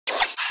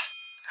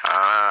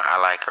I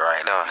like it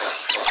right there.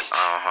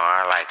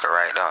 I like it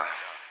right there.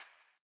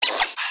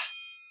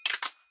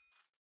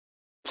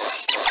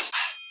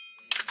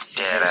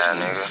 Yeah, that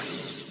nigga.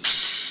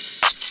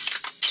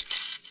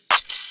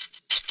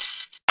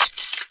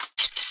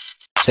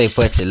 Say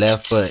put your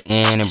left foot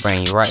in and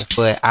bring your right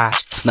foot out.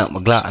 Snuck my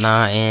Glock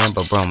 9 in,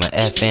 but brought my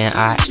F in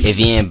out. If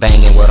you ain't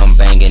banging what I'm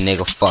banging,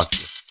 nigga, fuck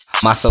you.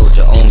 My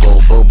soldier on go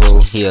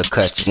boo-boo, he'll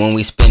cut you. When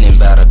we spinning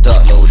bout a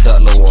duck low,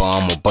 or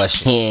I'ma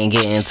bust you. He ain't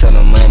getting to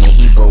the money,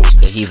 he broke,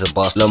 cause he's a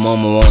boss. Lil'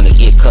 mama wanna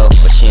get cuffed,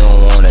 but she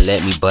don't wanna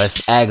let me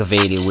bust.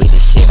 Aggravated with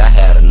this shit, I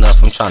had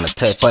enough, I'm tryna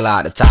touch. Pull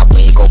out the top when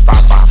he go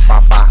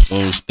 5-5-5-5.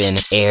 When we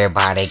spinning,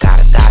 everybody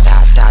gotta die,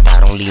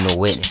 don't leave no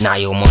witness. Now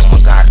your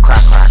mama gotta cry,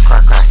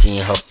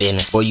 seeing her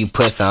feelings. Boy, you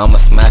pussy, I'ma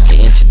smack it,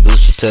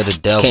 introduce you to the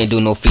devil. Can't do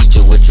no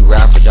feature with you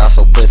rappers, y'all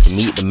so pussy,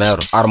 meet the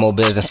metal.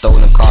 Automobiles and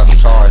stolen cars, I'm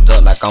charged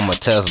up like I'm a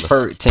Tesla.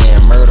 Hurt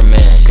 10, murder man,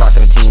 Glock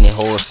 17 and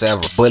hold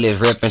several. Bullets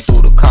ripping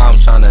through the car, I'm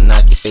tryna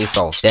knock your face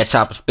off. That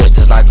chopper spit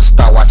just like a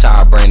star, watch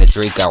how I bring the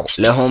Drake out.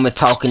 Lil' homie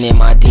talking in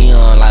my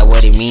DM like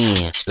what it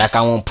mean. Like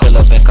I won't pull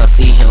up and come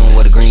see him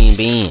with a green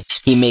bean.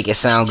 He make it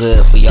sound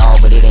good for y'all,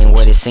 but it ain't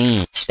what it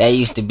seemed. That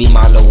used to be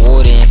my little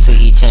water until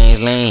he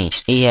changed lane.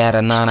 He had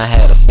a 9, I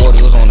had a 40,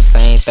 it was on the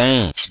same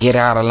thing. Get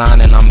out of line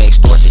and I'ma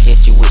extort to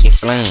hit you with your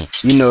flame.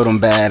 You know them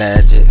bad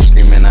ass jits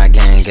screaming I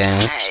gang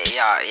gang. Hey,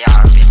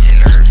 y'all bitches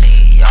lurk,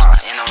 nigga. Y'all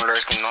and I'm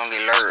lurking, don't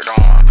get lurked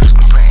on.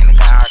 I'm praying to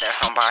God that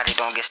somebody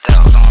don't get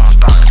stepped on.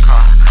 Start the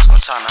car, I'm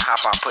tryna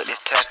hop out, put this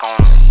tech on.